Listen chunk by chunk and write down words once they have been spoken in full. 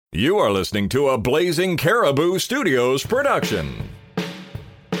You are listening to a Blazing Caribou Studios production.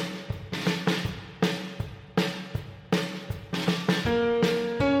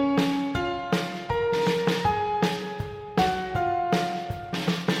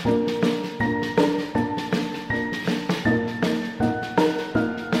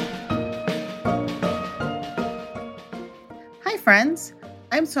 Hi friends,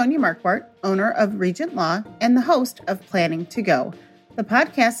 I'm Sonia Marquardt, owner of Regent Law and the host of Planning to Go, the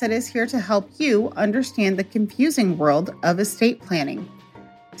podcast that is here to help you understand the confusing world of estate planning.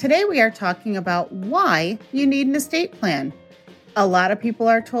 Today we are talking about why you need an estate plan. A lot of people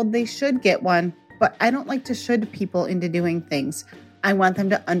are told they should get one, but I don't like to should people into doing things. I want them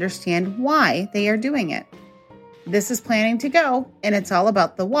to understand why they are doing it. This is Planning to Go, and it's all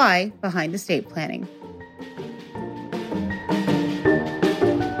about the why behind estate planning.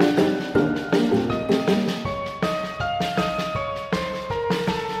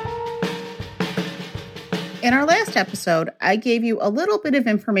 In our last episode, I gave you a little bit of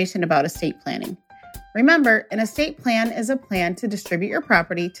information about estate planning. Remember, an estate plan is a plan to distribute your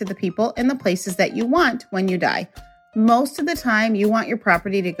property to the people and the places that you want when you die. Most of the time, you want your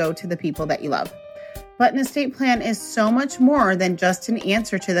property to go to the people that you love. But an estate plan is so much more than just an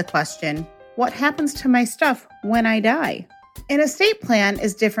answer to the question, what happens to my stuff when I die? An estate plan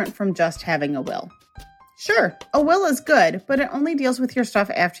is different from just having a will. Sure, a will is good, but it only deals with your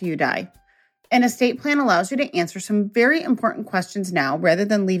stuff after you die. An estate plan allows you to answer some very important questions now rather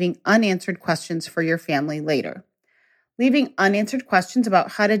than leaving unanswered questions for your family later. Leaving unanswered questions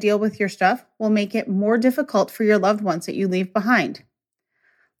about how to deal with your stuff will make it more difficult for your loved ones that you leave behind.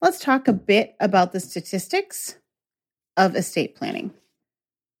 Let's talk a bit about the statistics of estate planning.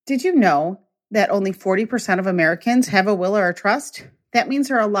 Did you know that only 40% of Americans have a will or a trust? That means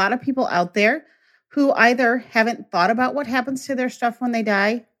there are a lot of people out there who either haven't thought about what happens to their stuff when they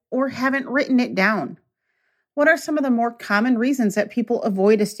die or haven't written it down. What are some of the more common reasons that people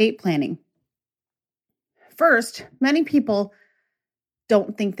avoid estate planning? First, many people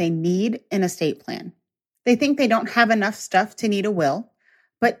don't think they need an estate plan. They think they don't have enough stuff to need a will,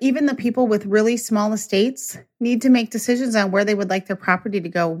 but even the people with really small estates need to make decisions on where they would like their property to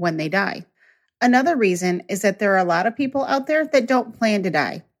go when they die. Another reason is that there are a lot of people out there that don't plan to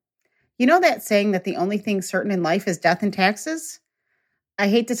die. You know that saying that the only thing certain in life is death and taxes? I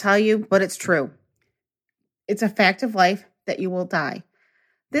hate to tell you, but it's true. It's a fact of life that you will die.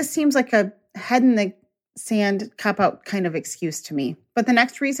 This seems like a head in the sand cop-out kind of excuse to me, but the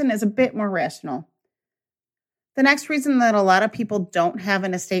next reason is a bit more rational. The next reason that a lot of people don't have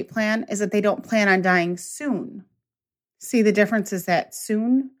an estate plan is that they don't plan on dying soon. See, the difference is that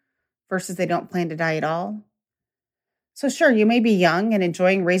soon versus they don't plan to die at all. So sure, you may be young and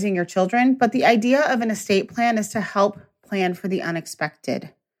enjoying raising your children, but the idea of an estate plan is to help plan for the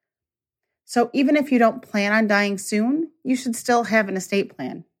unexpected. So even if you don't plan on dying soon, you should still have an estate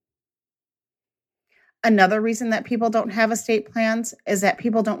plan. Another reason that people don't have estate plans is that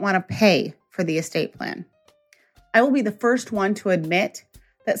people don't want to pay for the estate plan. I will be the first one to admit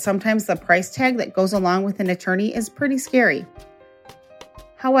that sometimes the price tag that goes along with an attorney is pretty scary.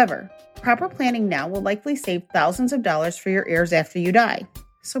 However, proper planning now will likely save thousands of dollars for your heirs after you die.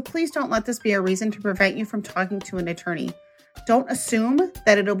 So please don't let this be a reason to prevent you from talking to an attorney. Don't assume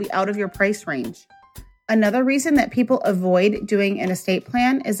that it'll be out of your price range. Another reason that people avoid doing an estate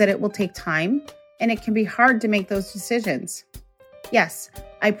plan is that it will take time and it can be hard to make those decisions. Yes,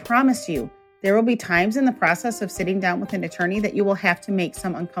 I promise you, there will be times in the process of sitting down with an attorney that you will have to make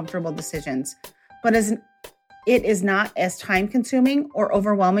some uncomfortable decisions, but it is not as time-consuming or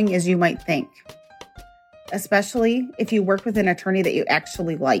overwhelming as you might think, especially if you work with an attorney that you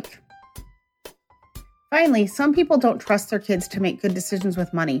actually like. Finally, some people don't trust their kids to make good decisions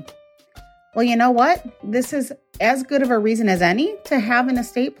with money. Well, you know what? This is as good of a reason as any to have an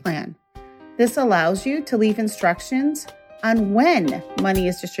estate plan. This allows you to leave instructions on when money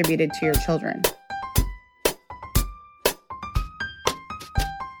is distributed to your children.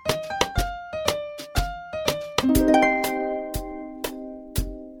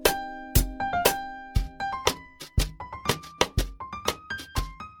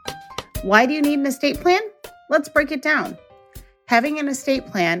 Why do you need an estate plan? Let's break it down. Having an estate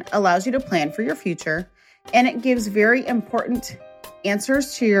plan allows you to plan for your future, and it gives very important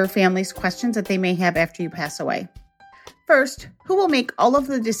answers to your family's questions that they may have after you pass away. First, who will make all of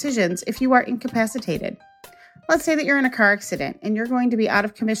the decisions if you are incapacitated? Let's say that you're in a car accident and you're going to be out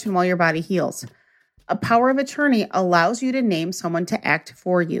of commission while your body heals. A power of attorney allows you to name someone to act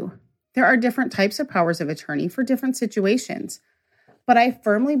for you. There are different types of powers of attorney for different situations. But I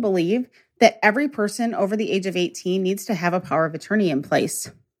firmly believe that every person over the age of 18 needs to have a power of attorney in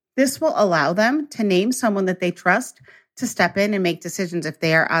place. This will allow them to name someone that they trust to step in and make decisions if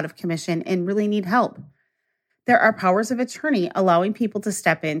they are out of commission and really need help. There are powers of attorney allowing people to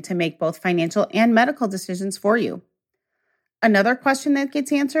step in to make both financial and medical decisions for you. Another question that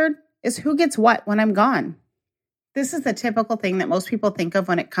gets answered is who gets what when I'm gone? This is the typical thing that most people think of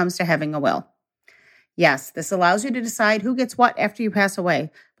when it comes to having a will. Yes, this allows you to decide who gets what after you pass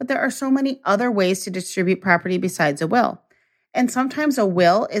away, but there are so many other ways to distribute property besides a will. And sometimes a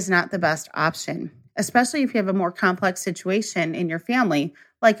will is not the best option, especially if you have a more complex situation in your family,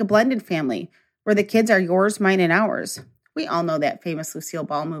 like a blended family, where the kids are yours, mine, and ours. We all know that famous Lucille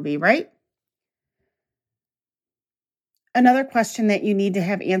Ball movie, right? Another question that you need to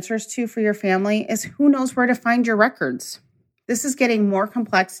have answers to for your family is who knows where to find your records? This is getting more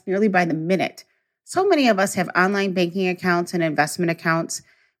complex nearly by the minute. So many of us have online banking accounts and investment accounts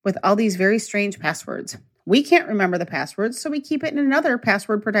with all these very strange passwords. We can't remember the passwords, so we keep it in another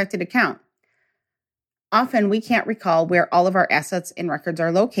password-protected account. Often, we can't recall where all of our assets and records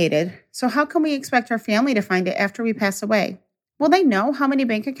are located, so how can we expect our family to find it after we pass away? Will they know how many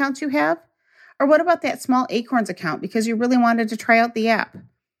bank accounts you have? Or what about that small Acorns account because you really wanted to try out the app?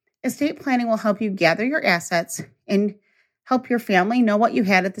 Estate planning will help you gather your assets and help your family know what you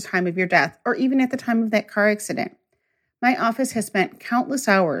had at the time of your death or even at the time of that car accident. My office has spent countless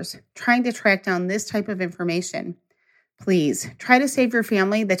hours trying to track down this type of information. Please try to save your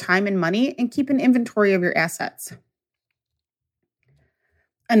family the time and money and keep an inventory of your assets.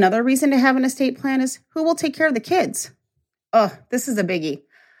 Another reason to have an estate plan is who will take care of the kids? Oh, this is a biggie.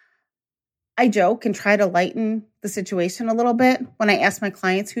 I joke and try to lighten the situation a little bit when I ask my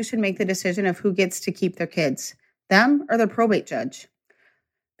clients who should make the decision of who gets to keep their kids, them or the probate judge.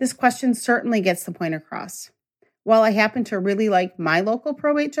 This question certainly gets the point across. While I happen to really like my local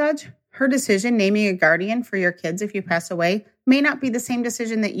probate judge, her decision naming a guardian for your kids if you pass away may not be the same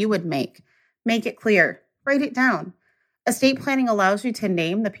decision that you would make. Make it clear. Write it down. Estate planning allows you to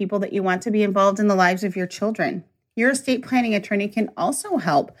name the people that you want to be involved in the lives of your children. Your estate planning attorney can also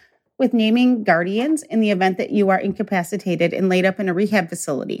help with naming guardians in the event that you are incapacitated and laid up in a rehab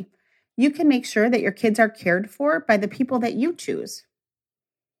facility. You can make sure that your kids are cared for by the people that you choose.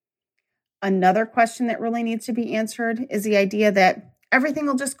 Another question that really needs to be answered is the idea that everything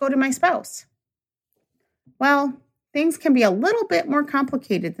will just go to my spouse. Well, things can be a little bit more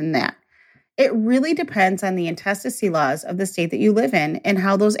complicated than that. It really depends on the intestacy laws of the state that you live in and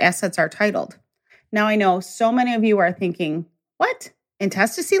how those assets are titled. Now, I know so many of you are thinking, what?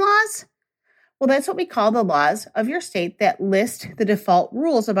 Intestacy laws? Well, that's what we call the laws of your state that list the default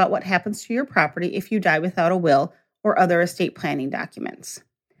rules about what happens to your property if you die without a will or other estate planning documents.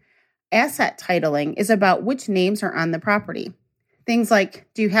 Asset titling is about which names are on the property. Things like,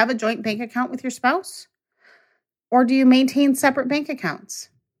 do you have a joint bank account with your spouse? Or do you maintain separate bank accounts?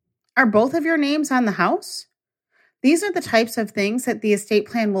 Are both of your names on the house? These are the types of things that the estate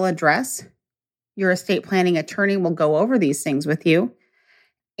plan will address. Your estate planning attorney will go over these things with you.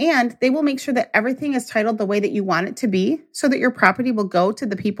 And they will make sure that everything is titled the way that you want it to be so that your property will go to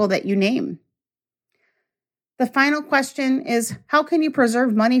the people that you name. The final question is, how can you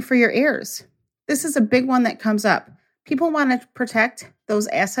preserve money for your heirs? This is a big one that comes up. People want to protect those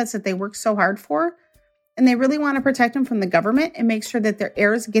assets that they work so hard for, and they really want to protect them from the government and make sure that their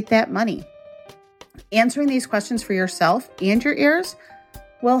heirs get that money. Answering these questions for yourself and your heirs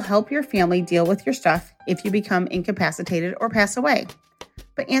will help your family deal with your stuff if you become incapacitated or pass away.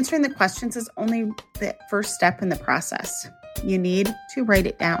 But answering the questions is only the first step in the process. You need to write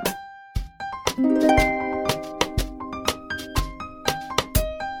it down.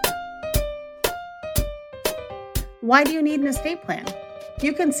 Why do you need an estate plan?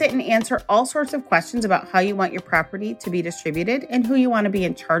 You can sit and answer all sorts of questions about how you want your property to be distributed and who you want to be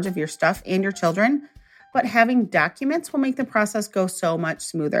in charge of your stuff and your children, but having documents will make the process go so much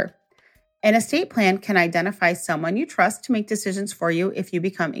smoother. An estate plan can identify someone you trust to make decisions for you if you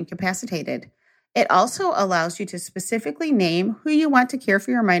become incapacitated. It also allows you to specifically name who you want to care for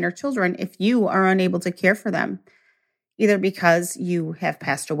your minor children if you are unable to care for them, either because you have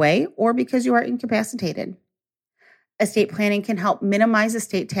passed away or because you are incapacitated. Estate planning can help minimize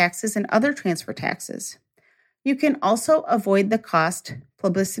estate taxes and other transfer taxes. You can also avoid the cost,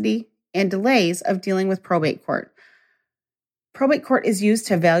 publicity, and delays of dealing with probate court. Probate court is used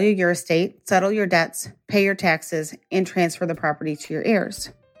to value your estate, settle your debts, pay your taxes, and transfer the property to your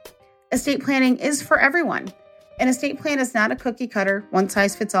heirs. Estate planning is for everyone. An estate plan is not a cookie-cutter,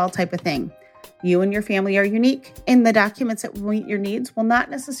 one-size-fits-all type of thing. You and your family are unique, and the documents that will meet your needs will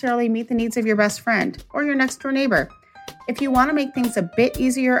not necessarily meet the needs of your best friend or your next-door neighbor. If you want to make things a bit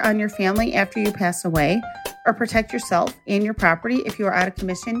easier on your family after you pass away, or protect yourself and your property if you are out of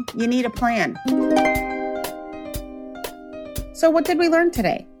commission, you need a plan. So what did we learn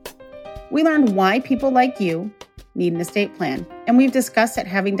today? We learned why people like you need an estate plan, and we've discussed that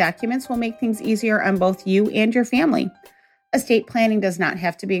having documents will make things easier on both you and your family. Estate planning does not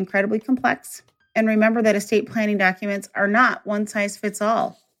have to be incredibly complex, and remember that estate planning documents are not one size fits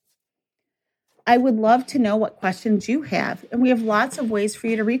all. I would love to know what questions you have, and we have lots of ways for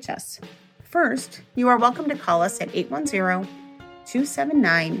you to reach us. First, you are welcome to call us at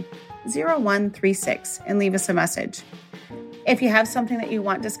 810-279-0136 and leave us a message. If you have something that you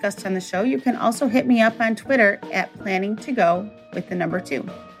want discussed on the show, you can also hit me up on Twitter at planning2go with the number 2.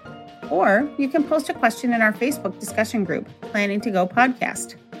 Or you can post a question in our Facebook discussion group, Planning to Go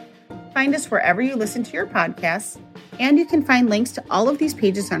Podcast. Find us wherever you listen to your podcasts, and you can find links to all of these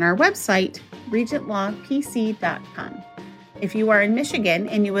pages on our website, regentlawpc.com. If you are in Michigan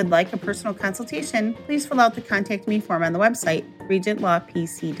and you would like a personal consultation, please fill out the Contact Me form on the website,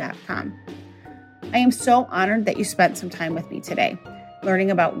 regentlawpc.com. I am so honored that you spent some time with me today,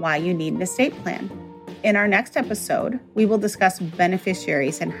 learning about why you need an estate plan. In our next episode, we will discuss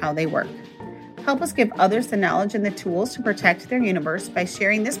beneficiaries and how they work. Help us give others the knowledge and the tools to protect their universe by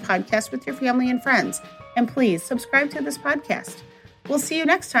sharing this podcast with your family and friends. And please subscribe to this podcast. We'll see you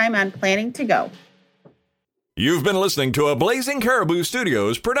next time on Planning to Go. You've been listening to a Blazing Caribou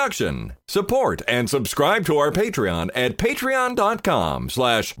Studios production. Support and subscribe to our Patreon at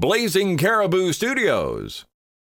patreon.com/Blazing Caribou Studios.